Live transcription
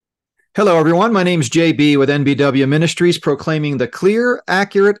Hello, everyone. My name is JB with NBW Ministries, proclaiming the clear,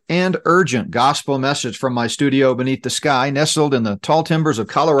 accurate, and urgent gospel message from my studio beneath the sky, nestled in the tall timbers of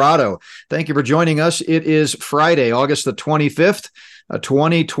Colorado. Thank you for joining us. It is Friday, August the 25th,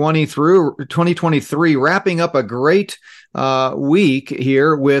 2023, wrapping up a great week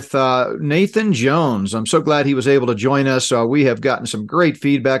here with Nathan Jones. I'm so glad he was able to join us. We have gotten some great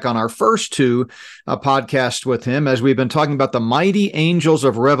feedback on our first two podcasts with him as we've been talking about the mighty angels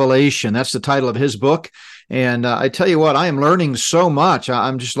of Revelation. That's the title of his book. And I tell you what, I am learning so much.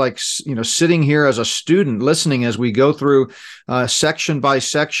 I'm just like, sitting here as a student, listening as we go through section by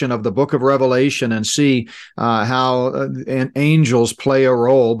section of the book of Revelation and see how angels play a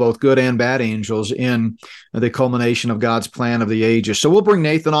role, both good and bad angels, in the culmination of God's plan of the ages. So we'll bring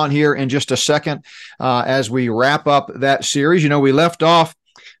Nathan on here in just a second as we wrap up that series. We left off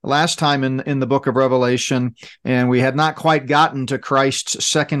last time in the book of Revelation, and we had not quite gotten to Christ's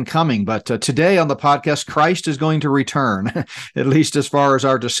second coming. But today on the podcast, Christ is going to return, at least as far as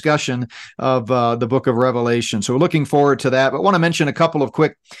our discussion of the book of Revelation. So we're looking forward to that. But I want to mention a couple of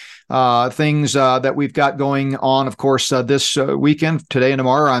quick things that we've got going on. Of course, this weekend, today and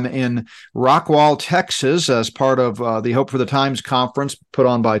tomorrow, I'm in Rockwall, Texas, as part of the Hope for the Times conference put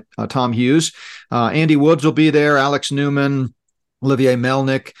on by Tom Hughes. Andy Woods will be there, Alex Newman, Olivier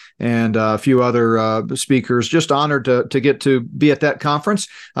Melnick, and a few other speakers. Just honored to get to be at that conference.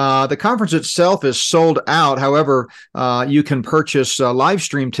 The conference itself is sold out. However, you can purchase live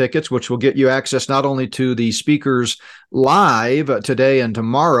stream tickets, which will get you access not only to the speakers live today and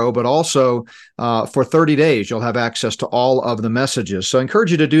tomorrow, but also for 30 days, you'll have access to all of the messages. So I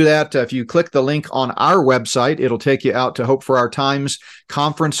encourage you to do that. If you click the link on our website, it'll take you out to Hope for Our Times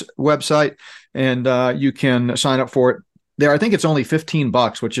conference website, and you can sign up for it there. I think it's only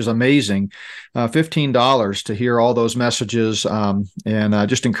 $15, which is amazing. $15 to hear all those messages. And I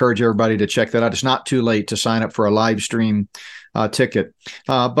just encourage everybody to check that out. It's not too late to sign up for a live stream ticket.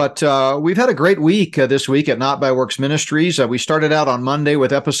 But we've had a great week this week at Not by Works Ministries. We started out on Monday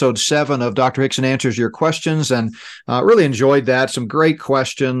with episode 7 of Dr. Hixson Answers Your Questions, and really enjoyed that. Some great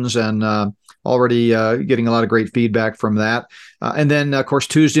questions, and already getting a lot of great feedback from that. And then, of course,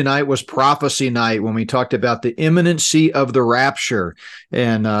 Tuesday night was prophecy night when we talked about the imminency of the rapture,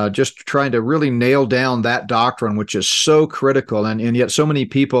 and just trying to really nail down that doctrine, which is so critical. And yet so many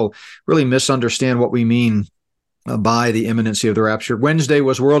people really misunderstand what we mean by the imminency of the rapture. Wednesday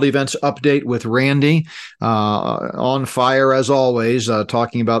was World Events Update with Randy, on fire as always,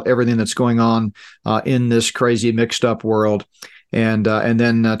 talking about everything that's going on in this crazy mixed up world. And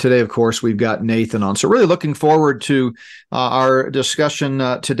then today, of course, we've got Nathan on. So really looking forward to our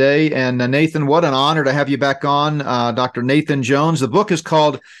discussion today. And Nathan, what an honor to have you back on, Dr. Nathan Jones. The book is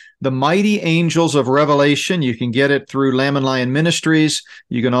called The Mighty Angels of Revelation. You can get it through Lamb and Lion Ministries.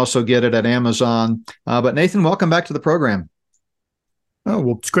 You can also get it at Amazon. But Nathan, welcome back to the program. Oh,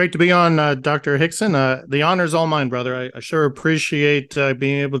 well, it's great to be on, Dr. Hixson. The honor is all mine, brother. I sure appreciate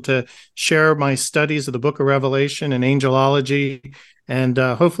being able to share my studies of the book of Revelation and angelology, and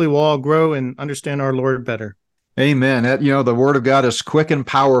hopefully we'll all grow and understand our Lord better. Amen. The word of God is quick and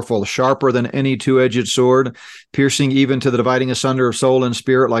powerful, sharper than any two-edged sword, piercing even to the dividing asunder of soul and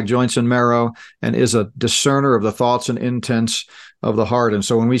spirit like joints and marrow, and is a discerner of the thoughts and intents of the heart. And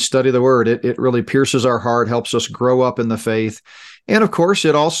so when we study the word, it really pierces our heart, helps us grow up in the faith. And of course,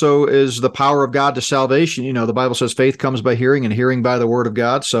 it also is the power of God to salvation. The Bible says faith comes by hearing, and hearing by the word of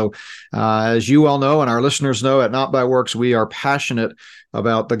God. So as you all know, and our listeners know, at Not by Works, we are passionate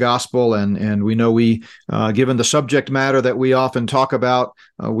about the gospel. And we know given the subject matter that we often talk about,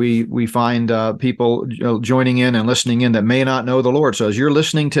 we find people joining in and listening in that may not know the Lord. So as you're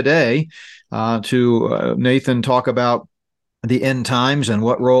listening today to Nathan talk about the end times and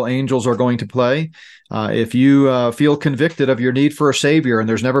what role angels are going to play, if you feel convicted of your need for a Savior, and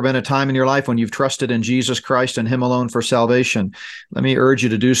there's never been a time in your life when you've trusted in Jesus Christ and Him alone for salvation, let me urge you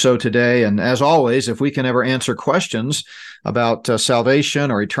to do so today. And as always, if we can ever answer questions about salvation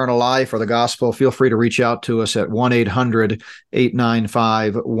or eternal life or the gospel, feel free to reach out to us at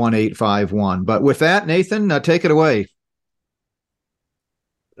 1-800-895-1851. But with that, Nathan, take it away.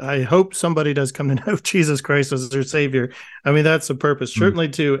 I hope somebody does come to know Jesus Christ as their Savior. I mean, that's the purpose, certainly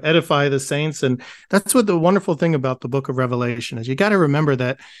to edify the saints. And that's what the wonderful thing about the book of Revelation is. You got to remember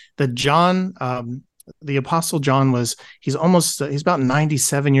that John, the Apostle John, he's about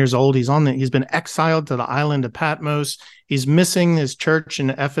 97 years old. He's been exiled to the island of Patmos. He's missing his church in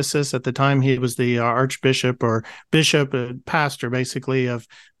Ephesus at the time. He was the archbishop or bishop, pastor, basically, of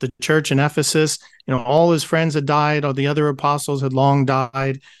the church in Ephesus. All his friends had died. All the other apostles had long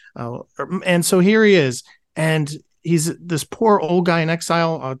died. And so here he is. And he's this poor old guy in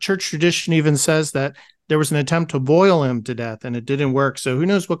exile. Church tradition even says that there was an attempt to boil him to death and it didn't work. So who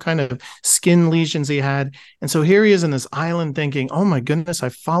knows what kind of skin lesions he had. And so here he is in this island thinking, oh my goodness, I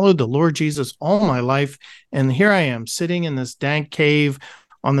followed the Lord Jesus all my life. And here I am sitting in this dank cave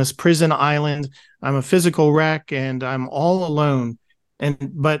on this prison island. I'm a physical wreck and I'm all alone.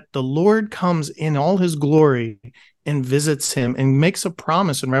 But the Lord comes in all his glory and visits him and makes a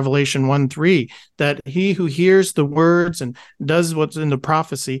promise in Revelation 1:3 that he who hears the words and does what's in the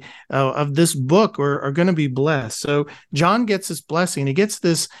prophecy of this book are going to be blessed. So John gets this blessing. He gets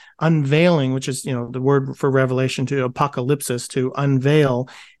this unveiling, which is, the word for revelation, to apocalypsis, to unveil.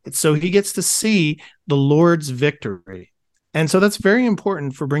 So he gets to see the Lord's victory. And so that's very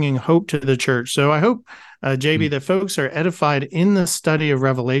important for bringing hope to the church. So I hope, JB, that folks are edified in the study of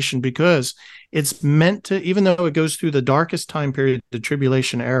Revelation, because it's meant to, even though it goes through the darkest time period, the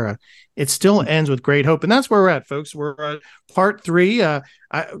tribulation era, it still ends with great hope. And that's where we're at, folks. We're at part 3.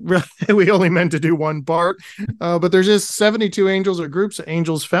 We only meant to do one part, but there's just 72 angels or groups of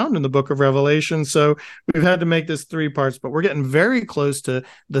angels found in the book of Revelation. So we've had to make this 3 parts, but we're getting very close to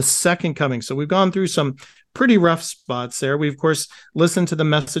the second coming. So we've gone through some pretty rough spots there. We, of course, listened to the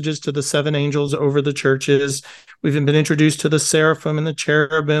messages to the 7 angels over the churches. We've been introduced to the seraphim and the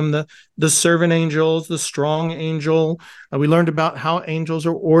cherubim, the servant angels, the strong angel. We learned about how angels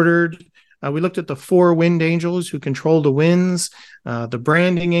are ordered. We looked at the 4 wind angels who control the winds, the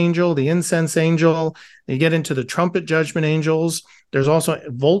branding angel, the incense angel. You get into the trumpet judgment angels. There's also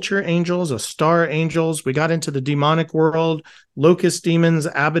vulture angels, star angels. We got into the demonic world, locust demons,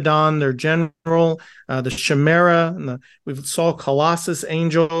 Abaddon, their general, the Chimera, and we saw Colossus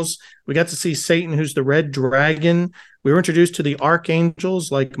angels. We got to see Satan, who's the red dragon. We were introduced to the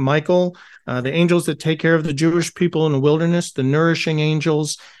archangels like Michael, the angels that take care of the Jewish people in the wilderness, the nourishing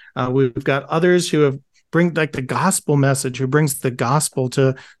angels. We've got others who have bring like the gospel message, who brings the gospel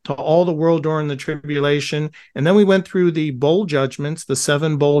to all the world during the tribulation. And then we went through the bowl judgments, the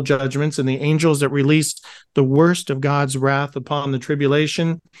 7 bowl judgments, and the angels that released the worst of God's wrath upon the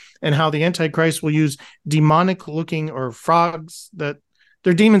tribulation, and how the Antichrist will use demonic looking, or frogs, that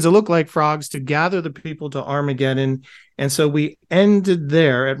they're demons that look like frogs, to gather the people to Armageddon. And so we ended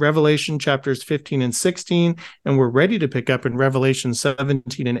there at Revelation chapters 15 and 16, and we're ready to pick up in Revelation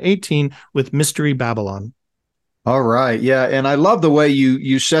 17 and 18 with Mystery Babylon. All right. Yeah. And I love the way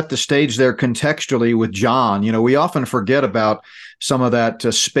you set the stage there contextually with John. We often forget about some of that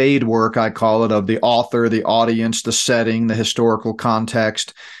spade work, I call it, of the author, the audience, the setting, the historical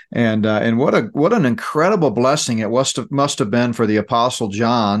context. And what an incredible blessing it must have been for the Apostle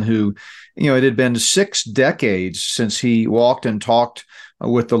John, who, it had been 6 decades since he walked and talked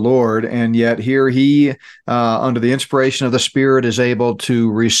with the Lord, and yet here he, under the inspiration of the Spirit, is able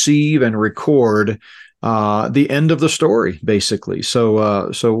to receive and record the end of the story, basically.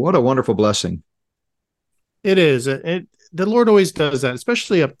 So what a wonderful blessing. It is. The Lord always does that,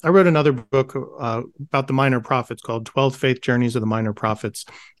 especially, I wrote another book about the minor prophets called 12 Faith Journeys of the Minor Prophets.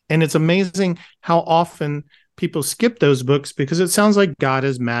 And it's amazing how often people skip those books because it sounds like God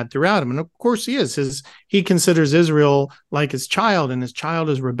is mad throughout them. And of course he is. He considers Israel like his child, and his child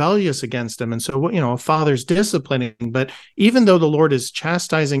is rebellious against him. And so, a father's disciplining. But even though the Lord is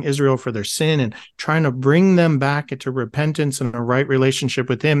chastising Israel for their sin and trying to bring them back into repentance and a right relationship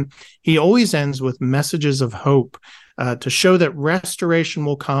with him, he always ends with messages of hope, to show that restoration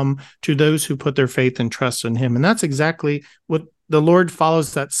will come to those who put their faith and trust in him. And that's exactly what the Lord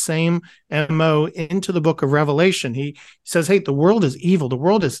follows, that same MO into the book of Revelation. He says, hey, the world is evil. The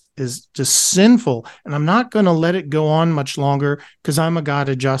world is just sinful, and I'm not going to let it go on much longer because I'm a God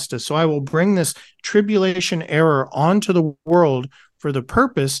of justice. So I will bring this tribulation era onto the world for the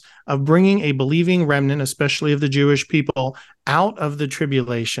purpose of bringing a believing remnant, especially of the Jewish people, out of the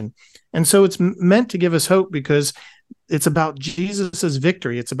tribulation. And so it's meant to give us hope, because it's about Jesus's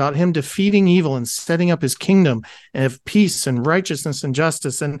victory. It's about him defeating evil and setting up his kingdom of peace and righteousness and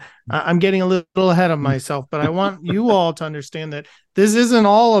justice. And I'm getting a little ahead of myself, but I want you all to understand that this isn't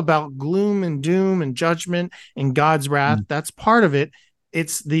all about gloom and doom and judgment and God's wrath. That's part of it.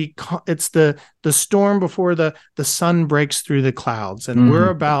 It's the storm before the sun breaks through the clouds. And we're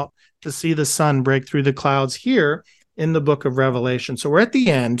about to see the sun break through the clouds here in the book of Revelation. So we're at the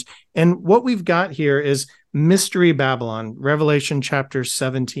end, and what we've got here is Mystery Babylon, Revelation chapters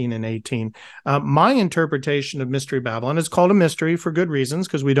 17 and 18. My interpretation of Mystery Babylon is called a mystery for good reasons,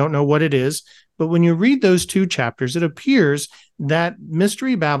 because we don't know what it is. But when you read those 2 chapters, it appears that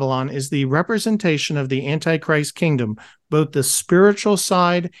Mystery Babylon is the representation of the Antichrist kingdom, both the spiritual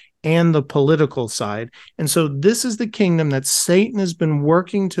side and the political side. And so this is the kingdom that Satan has been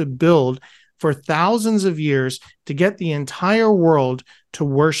working to build for thousands of years to get the entire world to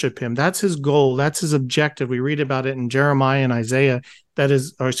worship him. That's his goal. That's his objective. We read about it in Jeremiah and Isaiah,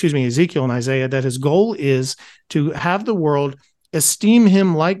 Ezekiel and Isaiah, that his goal is to have the world esteem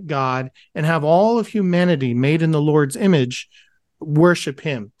him like God and have all of humanity made in the Lord's image worship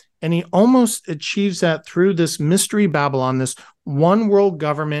him. And he almost achieves that through this mystery Babylon, this one world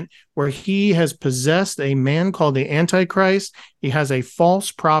government where he has possessed a man called the Antichrist. He has a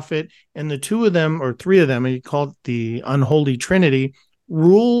false prophet, and the two of them, or three of them, he called the unholy Trinity,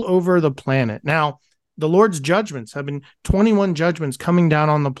 rule over the planet. Now, the Lord's judgments have been 21 judgments coming down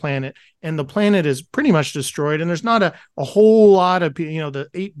on the planet, and the planet is pretty much destroyed. And there's not a whole lot of, the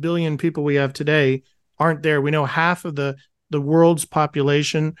 8 billion people we have today aren't there. We know half of the world's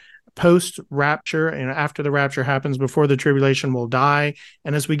population post-rapture, and after the rapture happens, before the tribulation, will die.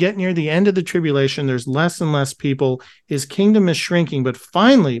 And as we get near the end of the tribulation, there's less and less people. His kingdom is shrinking. But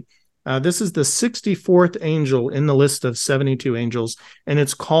finally, this is the 64th angel in the list of 72 angels, and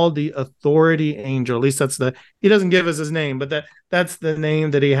it's called the authority angel. At least he doesn't give us his name, but that's the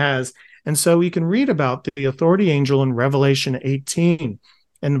name that he has. And so we can read about the authority angel in Revelation 18,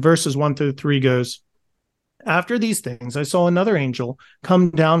 and verses 1-3 goes, "After these things, I saw another angel come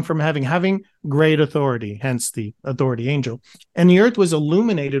down from heaven, having great authority," hence the authority angel. "And the earth was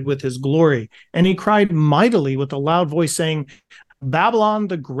illuminated with his glory. And he cried mightily with a loud voice, saying, Babylon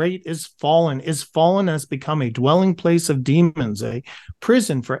the Great is fallen, has become a dwelling place of demons, a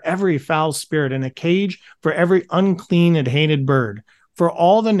prison for every foul spirit, and a cage for every unclean and hated bird. For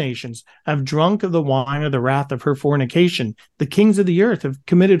all the nations have drunk of the wine of the wrath of her fornication. The kings of the earth have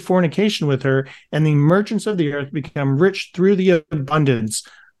committed fornication with her, and the merchants of the earth become rich through the abundance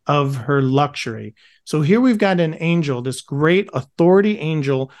of her luxury." So here we've got an angel, this great authority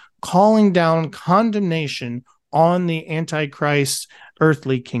angel, calling down condemnation on the Antichrist's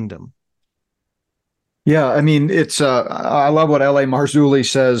earthly kingdom. Yeah, I mean, I love what L.A. Marzulli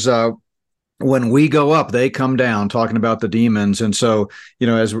says, when we go up, they come down, talking about the demons. And so,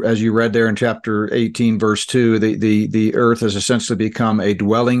 as you read there in chapter 18, verse 2, the earth has essentially become a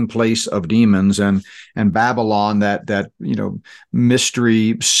dwelling place of demons, and Babylon, that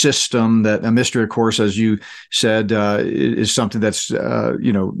mystery system, that a mystery, of course, as you said, is something that's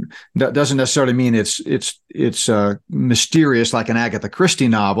that doesn't necessarily mean it's mysterious like an Agatha Christie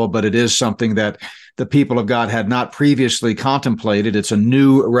novel, but it is something that the people of God had not previously contemplated. It's a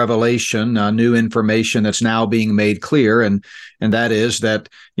new revelation, new information that's now being made clear, and that is that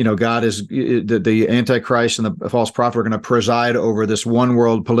God is the Antichrist and the false prophet are going to preside over this one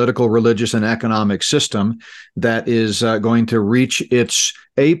world political, religious, and economic system that is going to reach its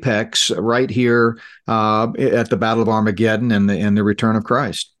apex right here at the Battle of Armageddon and the return of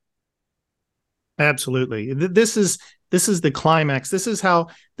Christ. Absolutely. This is the climax. This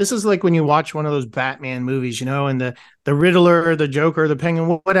is like when you watch one of those Batman movies, and the Riddler, the Joker, the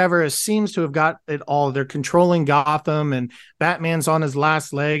Penguin, whatever, seems to have got it all. They're controlling Gotham, and Batman's on his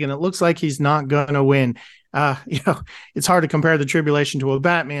last leg, and it looks like he's not going to win. It's hard to compare the tribulation to a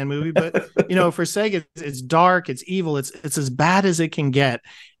Batman movie, but for sake, it's dark, it's evil, it's as bad as it can get.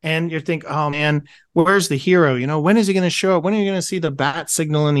 And you think, oh man, where's the hero? When is he going to show up? When are you going to see the bat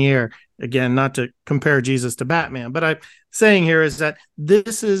signal in the air? Again, not to compare Jesus to Batman, but I'm saying here is that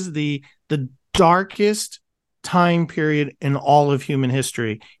this is the darkest time period in all of human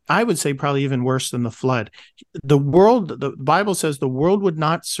history. I would say probably even worse than the flood. The Bible says the world would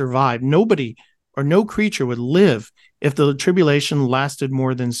not survive. Nobody or no creature would live if the tribulation lasted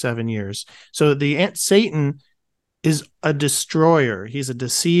more than 7 years. So Satan is a destroyer. He's a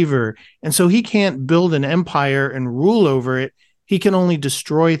deceiver. And so he can't build an empire and rule over it. He can only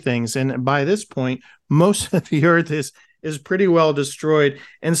destroy things. And by this point, most of the earth is pretty well destroyed.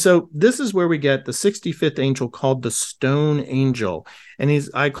 And so this is where we get the 65th angel, called the stone angel. And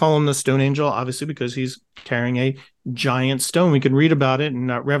I call him the stone angel, obviously, because he's carrying a giant stone. We can read about it in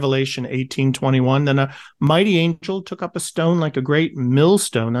Revelation 18:21. Then a mighty angel took up a stone like a great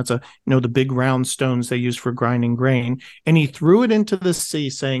millstone. That's the big round stones they use for grinding grain. And he threw it into the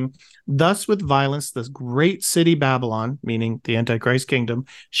sea, saying, "Thus with violence, this great city Babylon," meaning the Antichrist kingdom,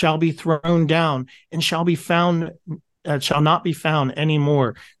 "shall be thrown down and shall not be found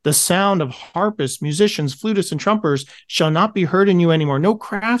anymore. The sound of harpists, musicians, flutists, and trumpeters shall not be heard in you anymore. No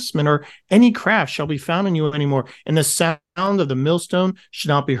craftsman or any craft shall be found in you anymore. And the sound of the millstone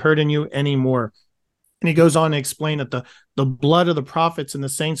shall not be heard in you anymore." And he goes on to explain that the blood of the prophets and the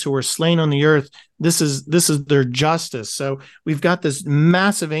saints who were slain on the earth, this is their justice. So we've got this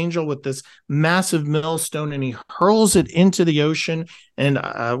massive angel with this massive millstone, and he hurls it into the ocean. And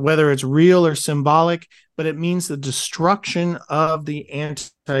whether it's real or symbolic, but it means the destruction of the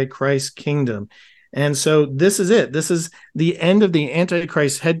Antichrist kingdom. And so this is it. This is the end of the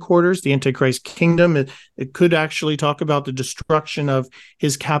Antichrist headquarters, the Antichrist kingdom. It could actually talk about the destruction of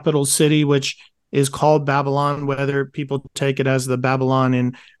his capital city, which is called Babylon, whether people take it as the Babylon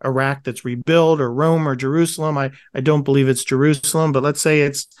in Iraq that's rebuilt, or Rome or Jerusalem. I don't believe it's Jerusalem, but let's say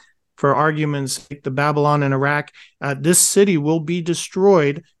it's, for argument's sake, the Babylon in Iraq. This city will be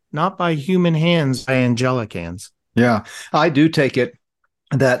destroyed, not by human hands, by angelic hands. Yeah, I do take it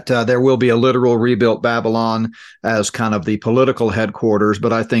that there will be a literal rebuilt Babylon as kind of the political headquarters,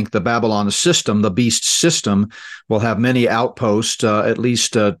 but I think the Babylon system, the beast system, will have many outposts, at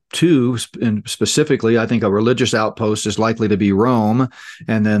least two, and specifically, I think a religious outpost is likely to be Rome,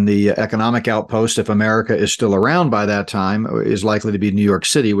 and then the economic outpost, if America is still around by that time, is likely to be New York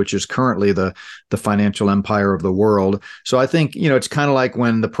City, which is currently the financial empire of the world. So I think, it's kind of like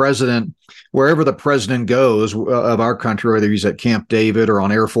when the president, wherever the president goes of our country, whether he's at Camp David or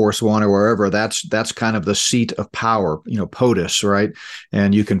on Air Force One or wherever, that's kind of the seat of power, POTUS, right?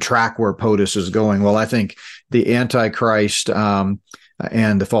 And you can track where POTUS is going. Well, I think the Antichrist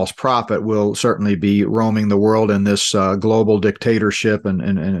and the false prophet will certainly be roaming the world in this global dictatorship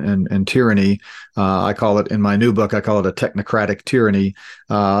and tyranny. I call it, in my new book, I call it a technocratic tyranny.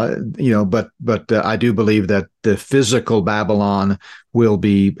 But I do believe that the physical Babylon will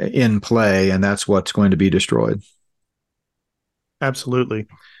be in play, and that's what's going to be destroyed. Absolutely.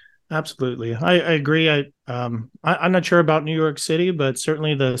 I agree. I'm not sure about New York City, but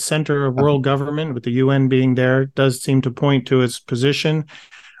certainly the center of world government, with the UN being there, does seem to point to its position.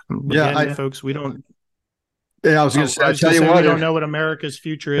 Again, folks, we don't. Yeah, I was going to say, I tell you what, we don't know what America's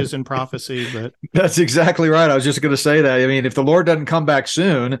future is in prophecy, but that's exactly right. I was just going to say that. I mean, if the Lord doesn't come back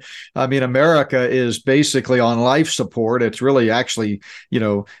soon, I mean, America is basically on life support. It's really actually,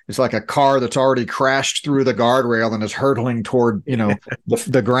 it's like a car that's already crashed through the guardrail and is hurtling toward,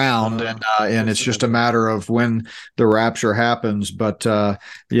 the ground. And it's just a matter of when the rapture happens. But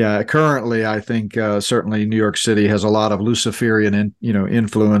yeah, currently, I think certainly New York City has a lot of Luciferian,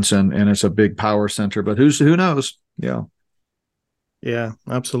 influence, and it's a big power center. But who knows? Yeah,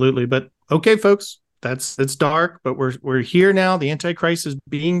 absolutely. But okay, folks, it's dark, but we're here now. The Antichrist is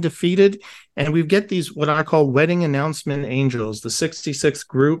being defeated, and we get these what I call wedding announcement angels, the 66th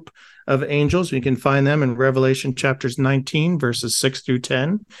group of angels. You can find them in Revelation chapters 19, verses 6 through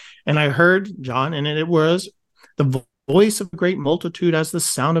 10. And I heard, John, and it was the voice of a great multitude as the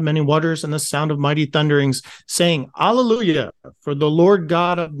sound of many waters and the sound of mighty thunderings, saying, Alleluia, for the Lord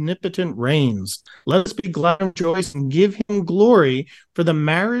God omnipotent reigns. Let us be glad and rejoice and give him glory, for the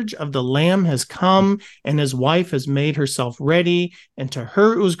marriage of the Lamb has come, and his wife has made herself ready. And to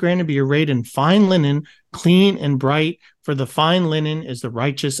her it was granted to be arrayed in fine linen, clean and bright, for the fine linen is the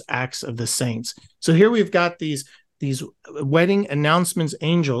righteous acts of the saints. So here we've got these wedding announcements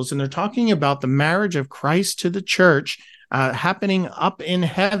angels, and they're talking about the marriage of Christ to the church happening up in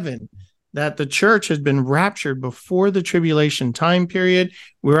heaven, that the church has been raptured before the tribulation time period.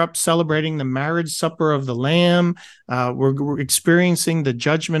 We're up celebrating the marriage supper of the Lamb. We're experiencing the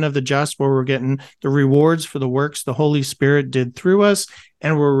judgment of the just, where we're getting the rewards for the works the Holy Spirit did through us,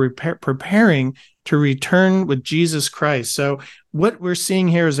 and we're preparing to return with Jesus Christ. So what we're seeing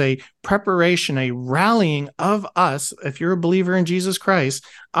here is a preparation, a rallying of us, if you're a believer in Jesus Christ,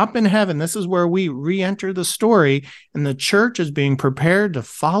 up in heaven. This is where we re-enter the story, and the church is being prepared to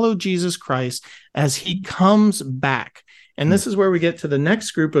follow Jesus Christ as he comes back. And this is where we get to the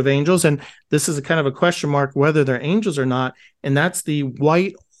next group of angels, and this is a kind of a question mark whether they're angels or not, and that's the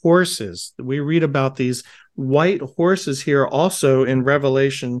white horses. We read about these white horses here also in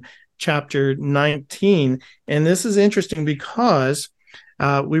Revelation chapter 19. And this is interesting because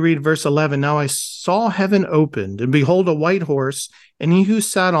we read verse 11, Now I saw heaven opened, and behold, a white horse, and he who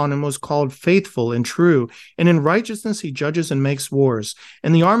sat on him was called Faithful and True, and in righteousness he judges and makes wars.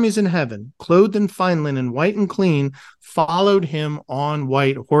 And the armies in heaven, clothed in fine linen, white and clean, followed him on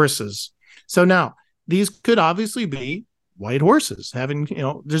white horses. So now, these could obviously be white horses having,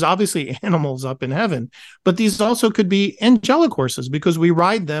 there's obviously animals up in heaven, but these also could be angelic horses, because we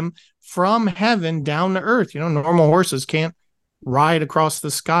ride them from heaven down to earth. Normal horses can't ride across the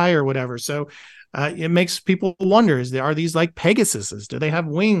sky or whatever. So it makes people wonder, are these like Pegasuses? Do they have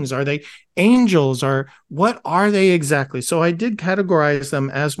wings? Are they angels? Or what are they exactly? So I did categorize them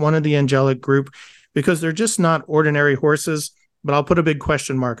as one of the angelic group, because they're just not ordinary horses, but I'll put a big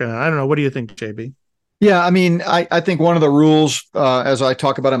question mark on it. I don't know. What do you think, JB? Yeah, I mean, I think one of the rules, as I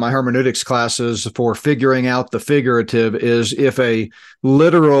talk about in my hermeneutics classes for figuring out the figurative, is if a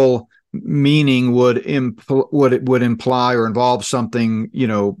literal meaning would imply or involve something,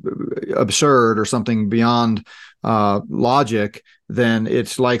 absurd or something beyond logic, then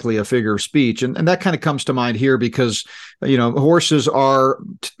it's likely a figure of speech, and that kind of comes to mind here because horses are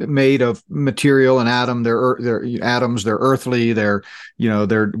made of material and they're atoms, they're earthly,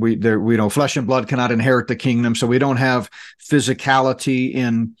 we know flesh and blood cannot inherit the kingdom, so we don't have physicality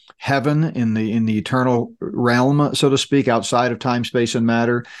in heaven, in the eternal realm, so to speak, outside of time, space, and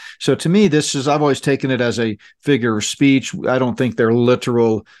matter. So to me, I've always taken it as a figure of speech. I don't think they're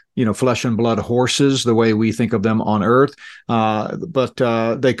literal, flesh and blood horses the way we think of them on earth. But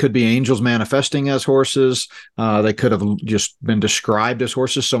they could be angels manifesting as horses. They could have just been described as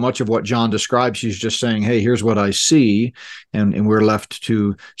horses. So much of what John describes, he's just saying, hey, here's what I see. And we're left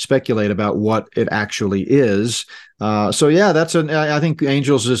to speculate about what it actually is. So yeah, I think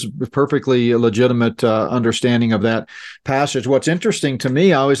angels is perfectly legitimate understanding of that passage. What's interesting to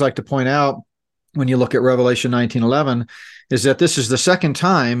me, I always like to point out when you look at Revelation 19:11, is that this is the second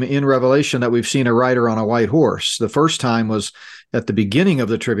time in Revelation that we've seen a rider on a white horse. The first time was at the beginning of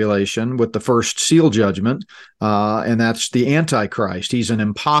the tribulation with the first seal judgment, and that's the Antichrist. He's an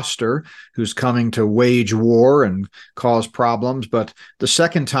imposter who's coming to wage war and cause problems. But the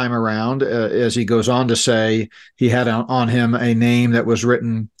second time around, as he goes on to say, he had on him a name that was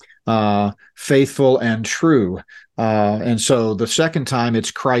written faithful and true. And so the second time,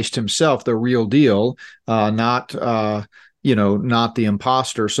 it's Christ himself, the real deal, not the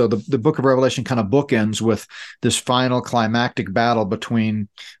imposter. So the book of Revelation kind of bookends with this final climactic battle between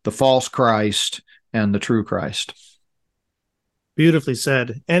the false Christ and the true Christ. Beautifully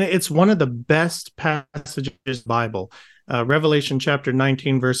said. And it's one of the best passages in the Bible. Revelation chapter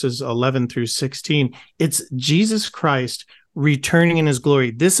 19, verses 11 through 16. It's Jesus Christ returning in his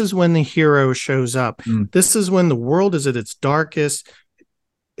glory. This is when the hero shows up. This is when the world is at its darkest.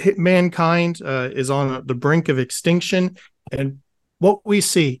 Mankind is on the brink of extinction. And what we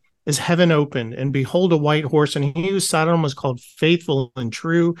see is heaven opened, and behold, a white horse, and he who sat on him was called Faithful and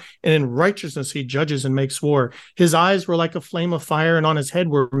True, and in righteousness he judges and makes war. His eyes were like a flame of fire, and on his head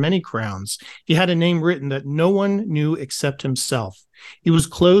were many crowns. He had a name written that no one knew except himself. He was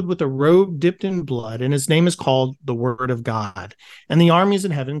clothed with a robe dipped in blood, and his name is called the Word of God. And the armies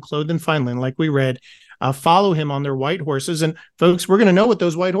in heaven, clothed in fine linen, like we read, follow him on their white horses. And folks, we're going to know what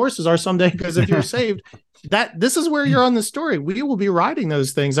those white horses are someday, because if you're saved, this is where you're on the story. We will be riding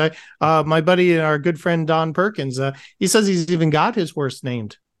those things. My buddy and our good friend Don Perkins, he says he's even got his horse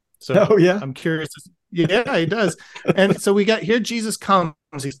named. So oh yeah, I'm curious. Yeah, he does. And so we got here, Jesus comes.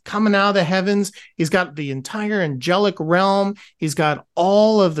 He's coming out of the heavens. He's got the entire angelic realm. He's got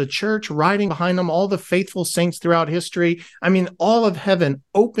all of the church riding behind him, all the faithful saints throughout history. I mean, all of heaven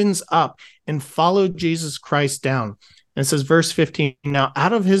opens up and followed Jesus Christ down. And it says, verse 15, now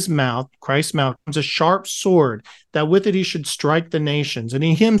out of his mouth, Christ's mouth, comes a sharp sword, that with it he should strike the nations, and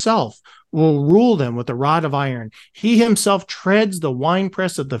he himself will rule them with a rod of iron. He himself treads the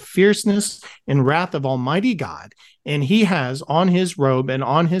winepress of the fierceness and wrath of Almighty God, and he has on his robe and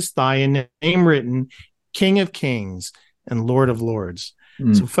on his thigh a name written, King of Kings and Lord of Lords.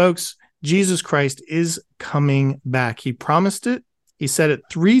 So, folks, Jesus Christ is coming back. He promised it. He said it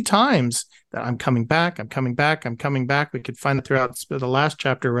 3 times, that I'm coming back, I'm coming back, I'm coming back. We could find it throughout the last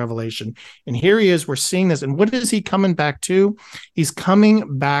chapter of Revelation. And here he is, we're seeing this. And what is he coming back to? He's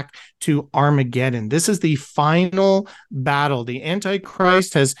coming back to Armageddon. This is the final battle. The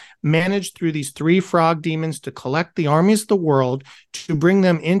Antichrist has managed through these 3 frog demons to collect the armies of the world, to bring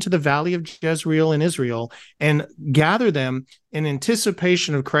them into the valley of Jezreel in Israel and gather them in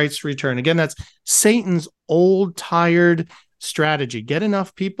anticipation of Christ's return. Again, that's Satan's old, tired strategy. Get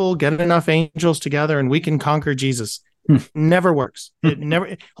enough people, get enough angels together, and we can conquer Jesus. Never works.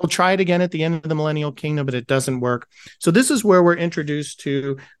 He'll try it again at the end of the millennial kingdom, but it doesn't work. So this is where we're introduced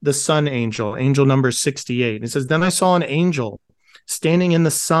to the sun angel, angel number 68. It says, then I saw an angel standing in the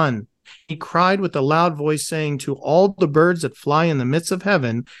sun. He cried with a loud voice, saying to all the birds that fly in the midst of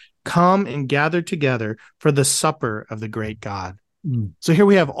heaven, come and gather together for the supper of the great God. So here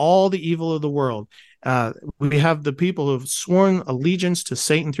we have all the evil of the world. We have the people who have sworn allegiance to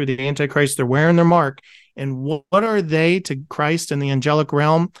Satan through the Antichrist. They're wearing their mark. And what are they to Christ and the angelic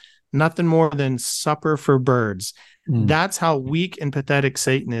realm? Nothing more than supper for birds. That's how weak and pathetic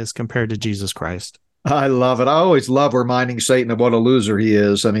Satan is compared to Jesus Christ. I love it. I always love reminding Satan of what a loser he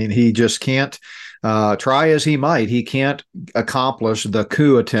is. I mean, he just can't try as he might, he can't accomplish the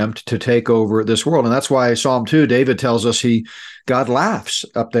coup attempt to take over this world. And that's why Psalm 2, David tells us God laughs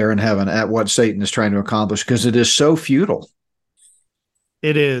up there in heaven at what Satan is trying to accomplish because it is so futile.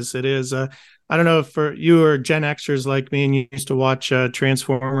 It is. It is. I don't know if for you or Gen Xers like me and you used to watch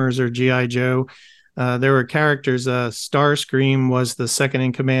Transformers or G.I. Joe. There were characters. Starscream was the second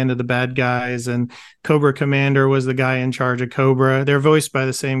in command of the bad guys, and Cobra Commander was the guy in charge of Cobra. They're voiced by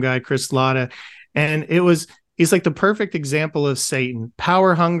the same guy, Chris Latta. And he's like the perfect example of Satan,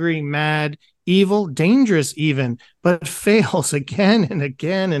 power hungry, mad, evil, dangerous even, but fails again and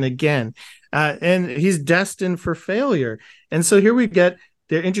again and again. And he's destined for failure. And so here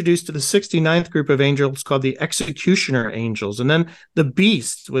they're introduced to the 69th group of angels called the executioner angels. And then the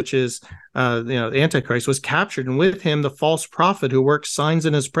beast, which is, the Antichrist, was captured, and with him the false prophet who works signs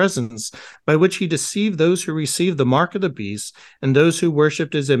in his presence, by which he deceived those who received the mark of the beast and those who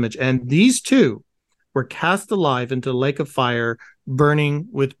worshipped his image. And these two were cast alive into the lake of fire, burning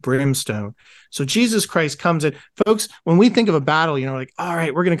with brimstone. So Jesus Christ comes in. Folks, when we think of a battle, like, all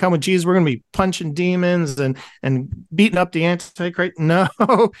right, we're going to come with Jesus. We're going to be punching demons and beating up the Antichrist. No,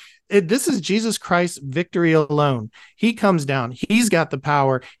 this is Jesus Christ's victory alone. He comes down. He's got the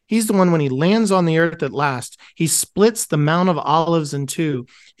power. He's the one, when he lands on the earth at last, he splits the Mount of Olives in two.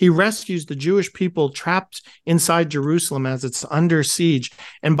 He rescues the Jewish people trapped inside Jerusalem as it's under siege.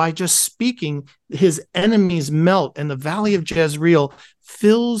 And by just speaking, his enemies melt, and the valley of Jezreel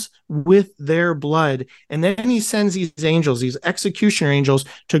fills with their blood. And then he sends these angels, these executioner angels,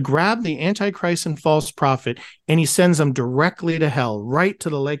 to grab the Antichrist and false prophet, and he sends them directly to hell, right to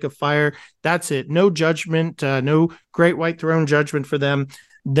the lake of fire. That's it. No judgment, no great white throne judgment for them.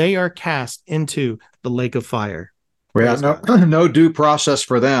 They are cast into the lake of fire. Yeah, no due process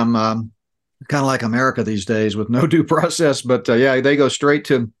for them. Kind of like America these days with no due process. But they go straight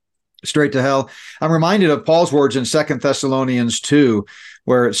to hell. I'm reminded of Paul's words in 2 Thessalonians 2,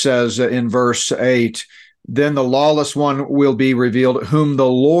 where it says in verse 8, then the lawless one will be revealed, whom the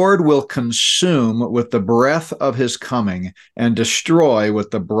Lord will consume with the breath of his coming and destroy with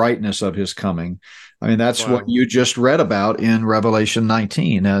the brightness of his coming. I mean, that's what you just read about in Revelation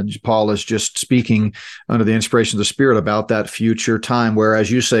 19. Paul is just speaking under the inspiration of the Spirit about that future time where, as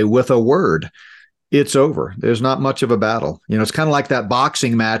you say, with a word, it's over. There's not much of a battle. It's kind of like that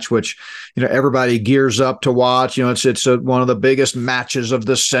boxing match, which, everybody gears up to watch. It's one of the biggest matches of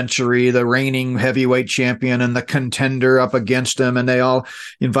the century, the reigning heavyweight champion and the contender up against him. And they all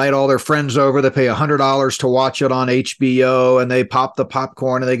invite all their friends over. They pay $100 to watch it on HBO, and they pop the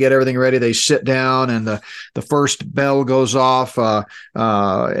popcorn and they get everything ready. They sit down, and the first bell goes off, and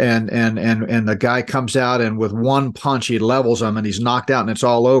the guy comes out, and with one punch, he levels him and he's knocked out, and it's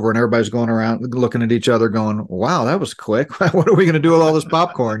all over. And everybody's going around looking at each other going, wow, that was quick. What are we going to do with all this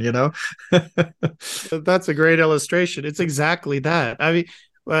popcorn, That's a great illustration. It's exactly that. I mean,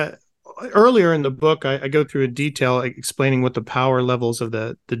 earlier in the book, I go through in detail explaining what the power levels of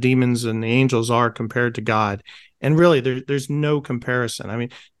the demons and the angels are compared to God. And really, there's no comparison. I mean,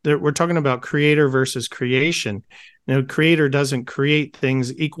 we're talking about creator versus creation. Creator doesn't create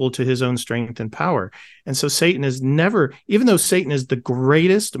things equal to his own strength and power. And so Satan is never, even though Satan is the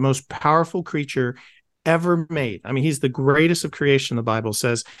greatest, most powerful creature ever made. I mean, he's the greatest of creation, the Bible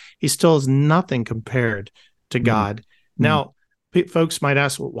says. He still is nothing compared to God. Now, folks might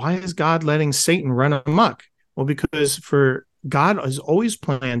ask, well, why is God letting Satan run amok? Well, because for God has always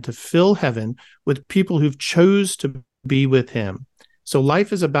planned to fill heaven with people who've chose to be with him. So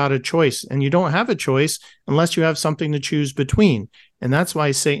life is about a choice, and you don't have a choice unless you have something to choose between. And that's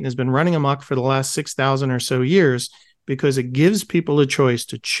why Satan has been running amok for the last 6,000 or so years, because it gives people a choice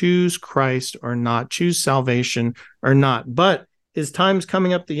to choose Christ or not, choose salvation or not. But his time's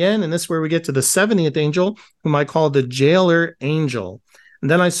coming up the end, and this is where we get to the 70th angel, whom I call the jailer angel. And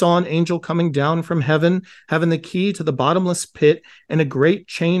then I saw an angel coming down from heaven, having the key to the bottomless pit and a great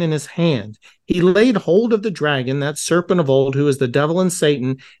chain in his hand. He laid hold of the dragon, that serpent of old, who is the devil and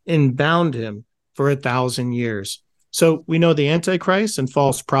Satan, and bound him for 1,000 years. So we know the Antichrist and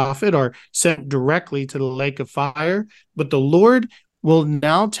false prophet are sent directly to the lake of fire, but the Lord will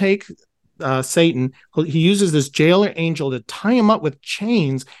now take Satan. He uses this jailer angel to tie him up with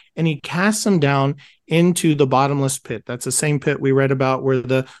chains, and he casts him down into the bottomless pit. That's the same pit we read about where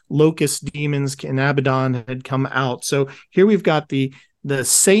the locust demons in Abaddon had come out. So here we've got the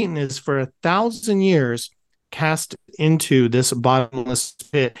Satan is for 1,000 years cast into this bottomless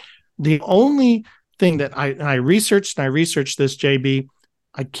pit. The only thing that I researched this, JB,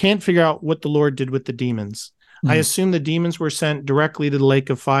 I can't figure out what the Lord did with the demons. I assume the demons were sent directly to the lake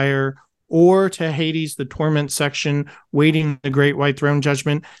of fire or to Hades, the torment section, waiting the great white throne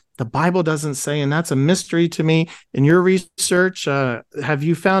judgment. the Bible doesn't say, and that's a mystery to me. In your research, have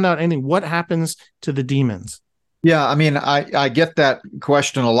you found out anything? What happens to the demons? Yeah, I mean, I get that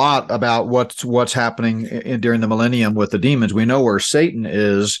question a lot about what's happening during the millennium with the demons. We know where Satan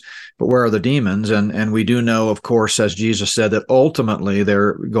is, but where are the demons? And we do know, of course, as Jesus said, that ultimately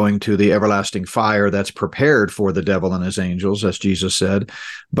they're going to the everlasting fire that's prepared for the devil and his angels, as Jesus said.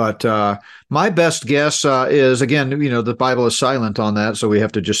 But my best guess is, again, the Bible is silent on that, so we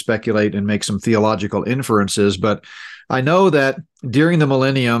have to just speculate and make some theological inferences. But I know that during the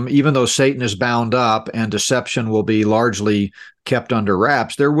millennium, even though Satan is bound up and deception will be largely kept under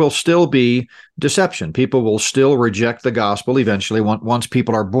wraps, there will still be deception. People will still reject the gospel eventually once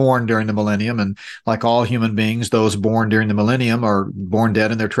people are born during the millennium. And like all human beings, those born during the millennium are born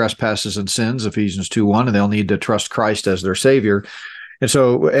dead in their trespasses and sins, Ephesians 2:1, and they'll need to trust Christ as their Savior.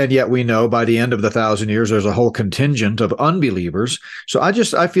 And yet we know by the end of the 1,000 years, there's a whole contingent of unbelievers. So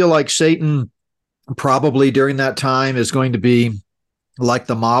I feel like Satan probably during that time is going to be like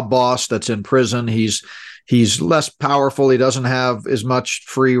the mob boss that's in prison. He's less powerful. He doesn't have as much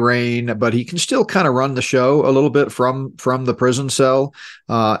free reign, but he can still kind of run the show a little bit from the prison cell.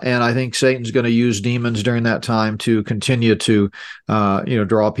 And I think Satan's going to use demons during that time to continue to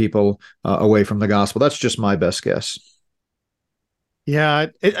draw people away from the gospel. That's just my best guess. Yeah,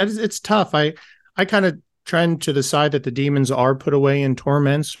 it's tough. I kind of trend to the side that the demons are put away in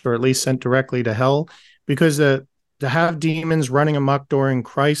torments, or at least sent directly to hell, because to have demons running amok during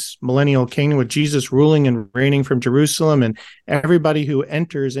Christ's millennial kingdom, with Jesus ruling and reigning from Jerusalem, and everybody who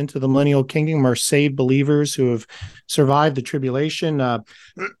enters into the millennial kingdom are saved believers who have survived the tribulation.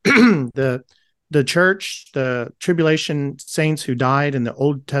 The church, the tribulation saints who died, and the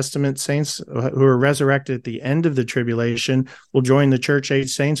Old Testament saints who are resurrected at the end of the tribulation will join the church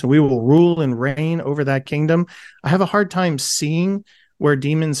age saints, and we will rule and reign over that kingdom. I have a hard time seeing where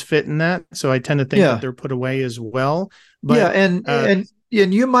demons fit in that, so I tend to think that they're put away as well. But yeah, and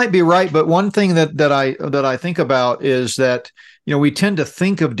you might be right, but one thing that I think about is that we tend to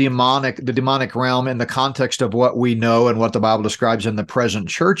think of the demonic realm in the context of what we know and what the Bible describes in the present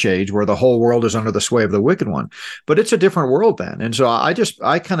church age, where the whole world is under the sway of the wicked one. But it's a different world then. And so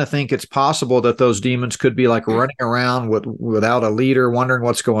I kind of think it's possible that those demons could be like running around without a leader, wondering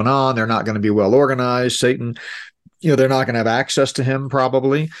what's going on. They're not going to be well organized. Satan, they're not going to have access to him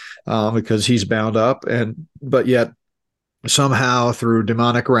probably because he's bound up. But yet somehow through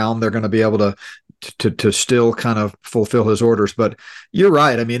demonic realm, they're going to be able to still kind of fulfill his orders. But you're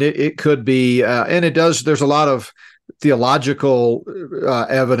right. I mean, it could be, and it does. There's a lot of theological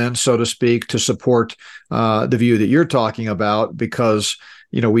evidence, so to speak, to support the view that you're talking about, because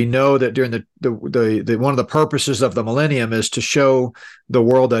we know that during the one of the purposes of the millennium is to show the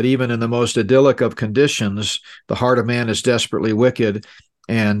world that even in the most idyllic of conditions, the heart of man is desperately wicked.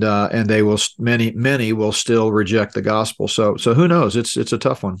 And many will still reject the gospel. So who knows? It's a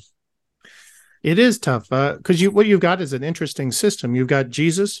tough one. It is tough because what you've got is an interesting system. You've got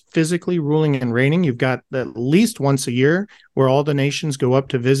Jesus physically ruling and reigning. You've got at least once a year where all the nations go up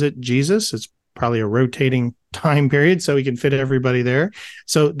to visit Jesus. It's probably a rotating time period, so he can fit everybody there.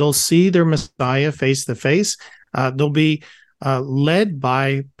 So they'll see their Messiah face to face. They'll be led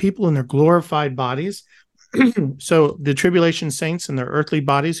by people in their glorified bodies. So the tribulation saints in their earthly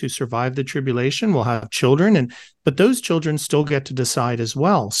bodies who survive the tribulation will have children, but those children still get to decide as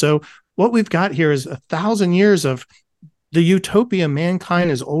well. So what we've got here is 1,000 years of the utopia mankind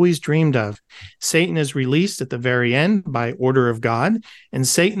has always dreamed of. Satan is released at the very end by order of God, and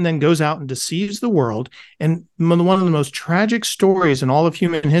Satan then goes out and deceives the world. And one of the most tragic stories in all of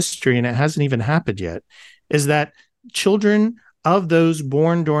human history, and it hasn't even happened yet, is that children of those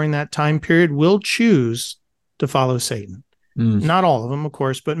born during that time period will choose to follow Satan. Not all of them, of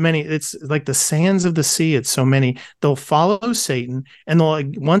course, but many. It's like the sands of the sea. It's so many. They'll follow Satan, and they'll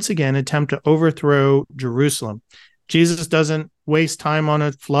once again attempt to overthrow Jerusalem. Jesus doesn't waste time on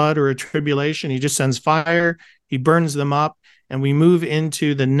a flood or a tribulation. He just sends fire. He burns them up, and we move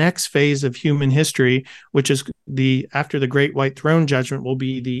into the next phase of human history, which is after the great white throne judgment will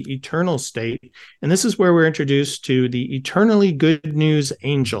be the eternal state. And this is where we're introduced to the eternally good news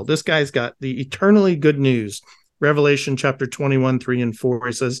angel. This guy's got the eternally good news. Revelation chapter 21, 3 and 4,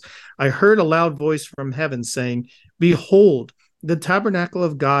 it says, I heard a loud voice from heaven saying, behold, the tabernacle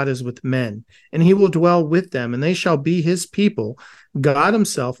of God is with men, and he will dwell with them, and they shall be his people. God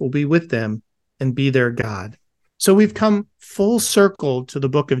himself will be with them and be their God. So we've come full circle to the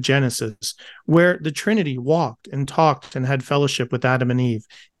book of Genesis, where the Trinity walked and talked and had fellowship with Adam and Eve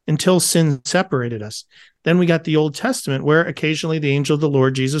until sin separated us. Then we got the Old Testament, where occasionally the angel of the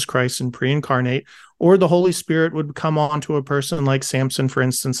Lord Jesus Christ and pre-incarnate, or the Holy Spirit would come onto a person like Samson, for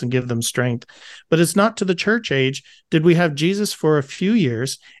instance, and give them strength. But it's not to the church age did we have Jesus for a few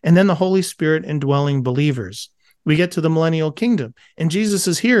years and then the Holy Spirit indwelling believers. We get to the millennial kingdom, and Jesus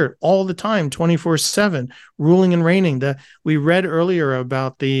is here all the time, 24/7, ruling and reigning. We read earlier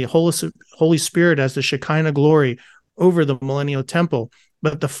about the Holy Spirit as the Shekinah glory over the millennial temple.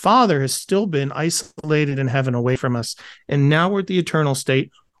 But the Father has still been isolated in heaven away from us. And now we're at the eternal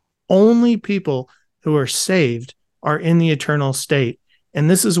state. Only people who are saved are in the eternal state. And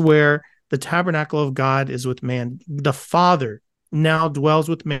this is where the tabernacle of God is with man. The Father now dwells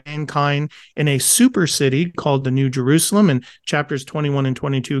with mankind in a super city called the New Jerusalem. And chapters 21 and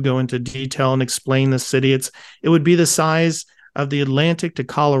 22 go into detail and explain the city. It would be the size of the Atlantic to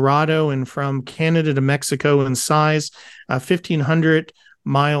Colorado and from Canada to Mexico in size, 1,500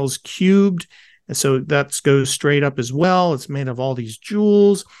 miles cubed. And so that goes straight up as well. It's made of all these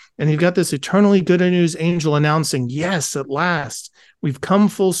jewels. And you've got this eternally good news angel announcing, yes, at last, we've come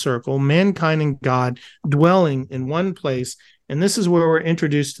full circle, mankind and God dwelling in one place. And this is where we're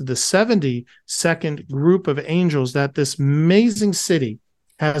introduced to the 72nd group of angels, that this amazing city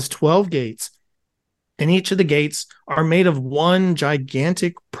has 12 gates. And each of the gates are made of one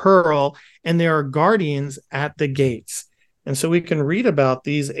gigantic pearl, and there are guardians at the gates. And so we can read about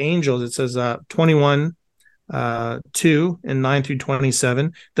these angels. It says 21, 2 and 9 through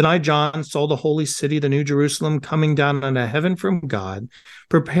 27. Then I, John, saw the holy city, the New Jerusalem, coming down out of heaven from God,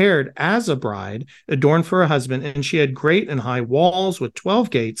 prepared as a bride, adorned for her husband. And she had great and high walls with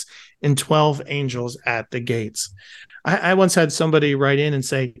 12 gates and 12 angels at the gates. I once had somebody write in and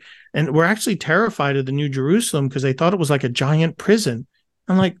say, and we're actually terrified of the New Jerusalem because they thought it was like a giant prison.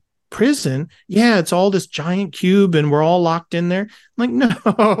 I'm like, prison? Yeah, it's all this giant cube and we're all locked in there. I'm like,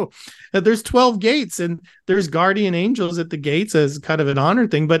 no, there's 12 gates and there's guardian angels at the gates as kind of an honor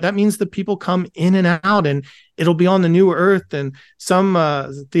thing, but that means the people come in and out, and it'll be on the new earth. And some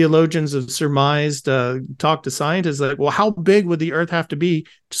theologians have surmised, talked to scientists like, well, how big would the earth have to be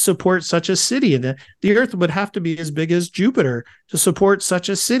to support such a city? And the earth would have to be as big as Jupiter to support such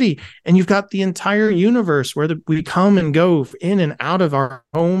a city. And you've got the entire universe where we come and go in and out of our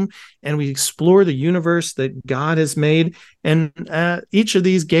home, and we explore the universe that God has made. And each of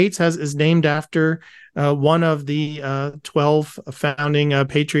these gates is named after one of the 12 founding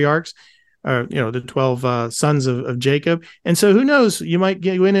patriarchs, the 12 sons of Jacob. And so who knows, you might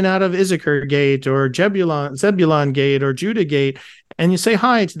get in and out of Issachar gate or Zebulun gate or Judah gate, and you say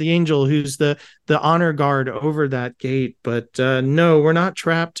hi to the angel who's the honor guard over that gate. But no, we're not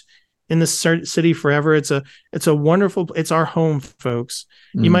trapped in the city forever. It's a wonderful, it's our home, folks.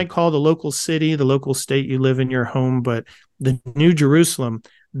 You might call the local city, the local state you live in, your home, but the New Jerusalem,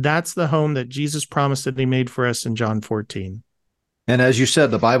 that's the home that Jesus promised that he made for us in John 14. And as you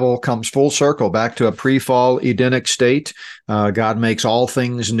said, the Bible comes full circle back to a pre-fall Edenic state. God makes all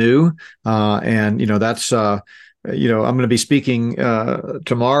things new. And that's, I'm going to be speaking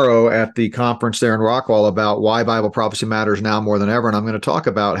tomorrow at the conference there in Rockwall about why Bible prophecy matters now more than ever. And I'm going to talk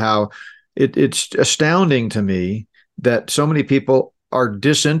about how it's astounding to me that so many people are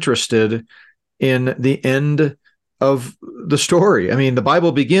disinterested in the end of the story. I mean, the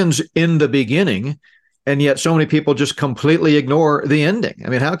Bible begins in the beginning, and yet so many people just completely ignore the ending. I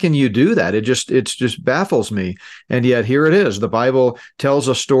mean, how can you do that? It just baffles me. And yet here it is. The Bible tells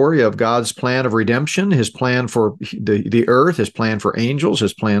a story of God's plan of redemption, his plan for the earth, his plan for angels,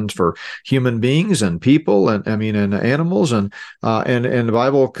 his plans for human beings and people, and animals. And the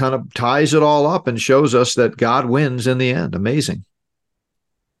Bible kind of ties it all up and shows us that God wins in the end. Amazing.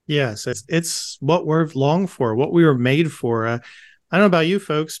 Yes, it's what we're longed for, what we were made for. I don't know about you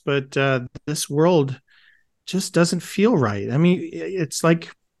folks, but this world just doesn't feel right. I mean, it's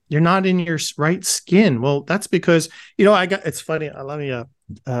like you're not in your right skin. Well, that's because, it's funny. I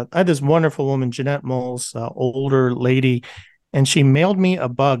had this wonderful woman, Jeanette Moles, older lady, and she mailed me a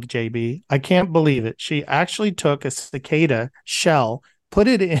bug, JB. I can't believe it. She actually took a cicada shell, put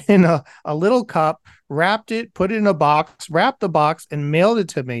it in a little cup, wrapped it, put it in a box, wrapped the box, and mailed it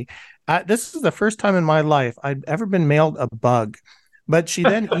to me. This is the first time in my life I'd ever been mailed a bug. But she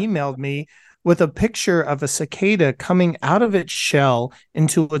then emailed me with a picture of a cicada coming out of its shell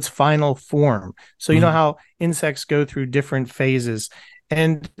into its final form. So you know how insects go through different phases.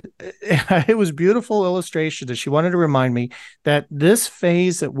 And it was beautiful illustration that she wanted to remind me that this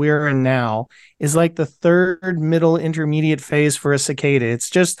phase that we're in now is like the third middle intermediate phase for a cicada. It's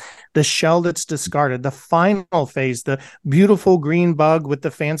just the shell that's discarded. The final phase, the beautiful green bug with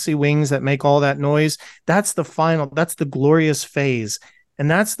the fancy wings that make all that noise, that's the glorious phase. And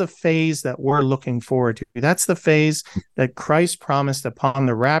that's the phase that we're looking forward to. That's the phase that Christ promised upon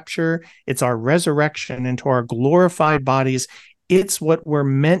the rapture. It's our resurrection into our glorified bodies. It's what we're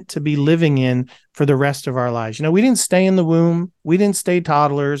meant to be living in for the rest of our lives. We didn't stay in the womb. We didn't stay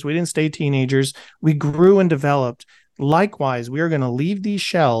toddlers. We didn't stay teenagers. We grew and developed. Likewise, we are going to leave these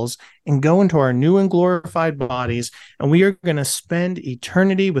shells and go into our new and glorified bodies, and we are going to spend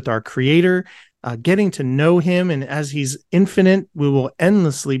eternity with our Creator, getting to know Him. And as He's infinite, we will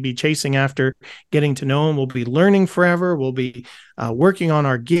endlessly be chasing after getting to know Him. We'll be learning forever. We'll be working on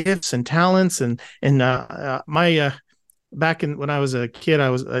our gifts and talents. Back when I was a kid, I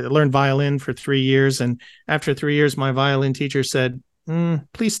learned violin for 3 years, and after 3 years, my violin teacher said,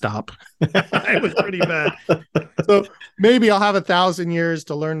 "Please stop." It was pretty bad. So maybe I'll have 1,000 years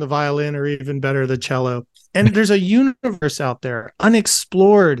to learn the violin, or even better, the cello. And there's a universe out there,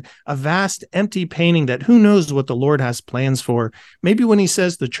 unexplored, a vast, empty painting that who knows what the Lord has plans for. Maybe when He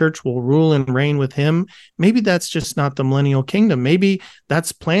says the church will rule and reign with Him, maybe that's just not the millennial kingdom. Maybe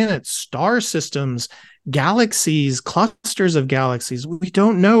that's planets, star systems, galaxies, clusters of galaxies. We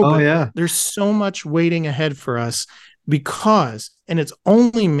don't know, but there's so much waiting ahead for us and it's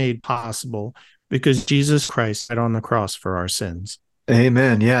only made possible because Jesus Christ died on the cross for our sins.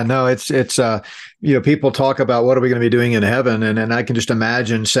 Amen. Yeah, no, it's people talk about what are we going to be doing in heaven, and I can just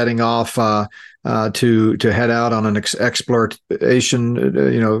imagine setting off to head out on an exploration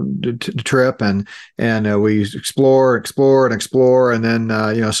trip, and we explore, and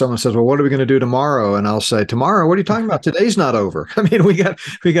then someone says, well, what are we going to do tomorrow? And I'll say, tomorrow? What are you talking about? Today's not over. I mean, we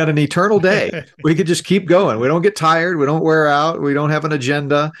got an eternal day. We could just keep going. We don't get tired. We don't wear out. We don't have an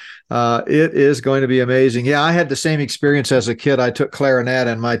agenda. It is going to be amazing. Yeah, I had the same experience as a kid. I took clarinet,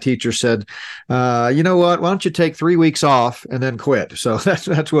 and my teacher said, you know what? Why don't you take 3 weeks off and then quit? So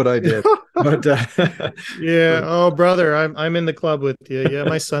that's what I did. But yeah. Oh, brother, I'm in the club with you. Yeah,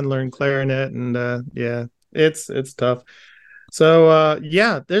 my son learned clarinet, and yeah, it's tough. So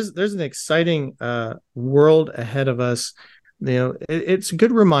there's an exciting world ahead of us. It's a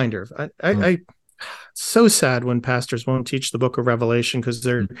good reminder. I so sad when pastors won't teach the book of Revelation because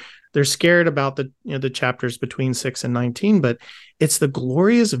they're scared about the chapters between 6 and 19, but it's the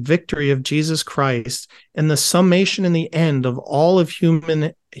glorious victory of Jesus Christ and the summation in the end of all of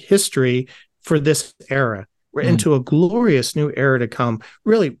human history for this era. We're into a glorious new era to come.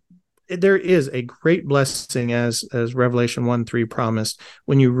 Really, there is a great blessing as Revelation 1:3 promised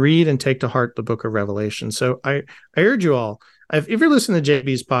when you read and take to heart the book of Revelation. So I urge you all, if you're listening to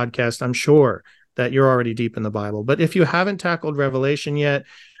JB's podcast, I'm sure that you're already deep in the Bible. But if you haven't tackled Revelation yet,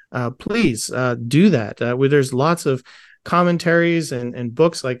 please do that. There's lots of commentaries and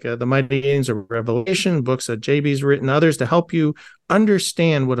books like The Mighty Gains of Revelation, books that JB's written, others to help you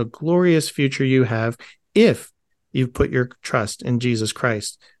understand what a glorious future you have if you've put your trust in Jesus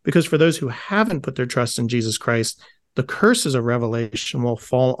Christ. Because for those who haven't put their trust in Jesus Christ, the curses of Revelation will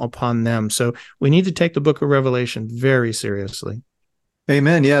fall upon them. So we need to take the book of Revelation very seriously.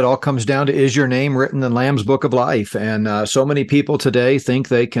 Amen. Yeah, it all comes down to, is your name written in the Lamb's Book of Life? And so many people today think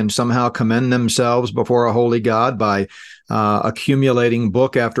they can somehow commend themselves before a holy God by accumulating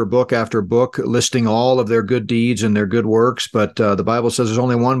book after book after book, listing all of their good deeds and their good works. But the Bible says there's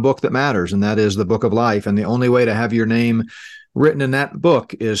only one book that matters, and that is the Book of Life. And the only way to have your name written in that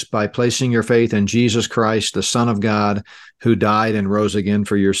book is by placing your faith in Jesus Christ, the Son of God, who died and rose again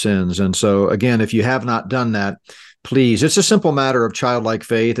for your sins. And so, again, if you have not done that, please, it's a simple matter of childlike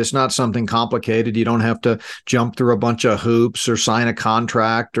faith. It's not something complicated. You don't have to jump through a bunch of hoops or sign a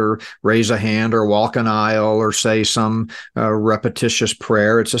contract or raise a hand or walk an aisle or say some repetitious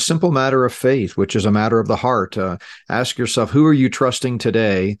prayer. It's a simple matter of faith, which is a matter of the heart. Ask yourself, who are you trusting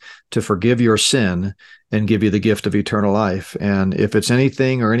today to forgive your sin and give you the gift of eternal life? And if it's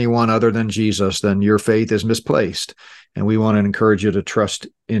anything or anyone other than Jesus, then your faith is misplaced. And we want to encourage you to trust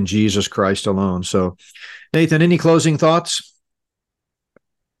in Jesus Christ alone. So, Nathan, any closing thoughts?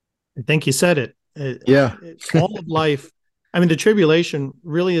 I think you said it. Yeah. All of life. I mean, the tribulation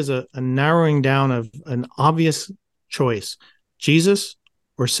really is a narrowing down of an obvious choice: Jesus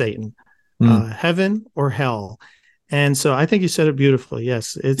or Satan, heaven or hell. And so I think you said it beautifully.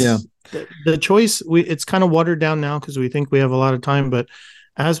 Yes, it's the choice. It's kind of watered down now because we think we have a lot of time, but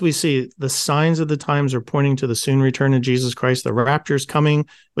as we see, the signs of the times are pointing to the soon return of Jesus Christ. The rapture is coming,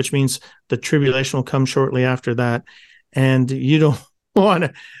 which means the tribulation will come shortly after that. And you don't want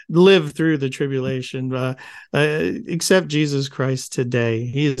to live through the tribulation. Accept Jesus Christ today.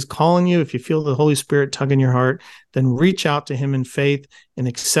 He is calling you. If you feel the Holy Spirit tug in your heart, then reach out to him in faith and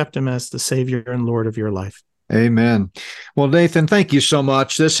accept him as the Savior and Lord of your life. Amen. Well, Nathan, thank you so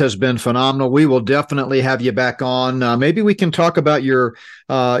much. This has been phenomenal. We will definitely have you back on. Maybe we can talk about your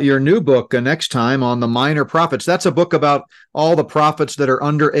new book next time on the minor prophets. That's a book about all the prophets that are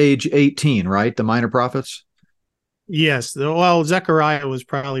under age 18, right? The minor prophets. Yes. Well, Zechariah was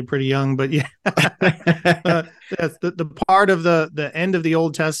probably pretty young, but yeah. The part of the end of the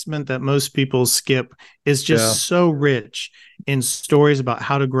Old Testament that most people skip is Yeah. just so rich in stories about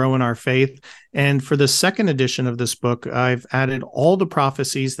how to grow in our faith. And for the second edition of this book, I've added all the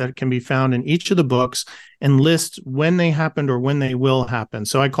prophecies that can be found in each of the books and list when they happened or when they will happen.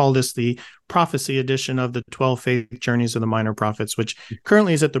 So I call this the prophecy edition of the 12 faith journeys of the minor prophets, which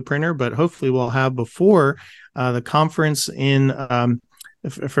currently is at the printer, but hopefully we'll have before the conference in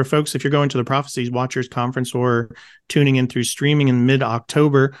for folks, if you're going to the Prophecies Watchers Conference or tuning in through streaming in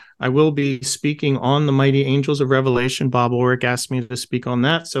mid-October, I will be speaking on the Mighty Angels of Revelation. Bob Ulrich asked me to speak on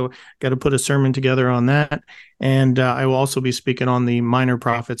that, so got to put a sermon together on that. And I will also be speaking on the minor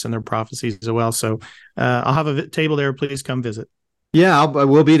prophets and their prophecies as well. So I'll have a table there. Please come visit. Yeah,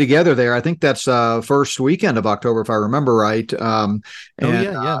 we'll be together there. I think that's first weekend of October, if I remember right. Oh, And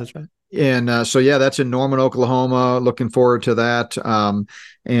yeah, that's right. so yeah, that's in Norman, Oklahoma. Looking forward to that.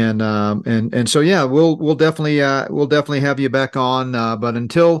 And so yeah, we'll definitely have you back on. But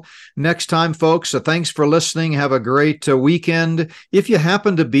until next time, folks, thanks for listening. Have a great weekend. If you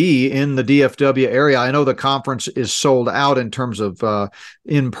happen to be in the DFW area, I know the conference is sold out in terms of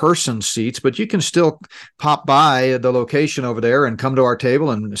in-person seats, but you can still pop by the location over there and come to our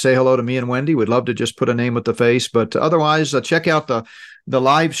table and say hello to me and Wendy. We'd love to just put a name with the face. But otherwise, check out the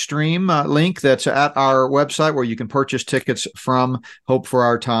live stream link that's at our website where you can purchase tickets from Hope for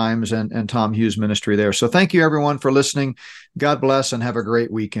Our Times and Tom Hughes Ministry there. So thank you, everyone, for listening. God bless and have a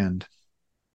great weekend.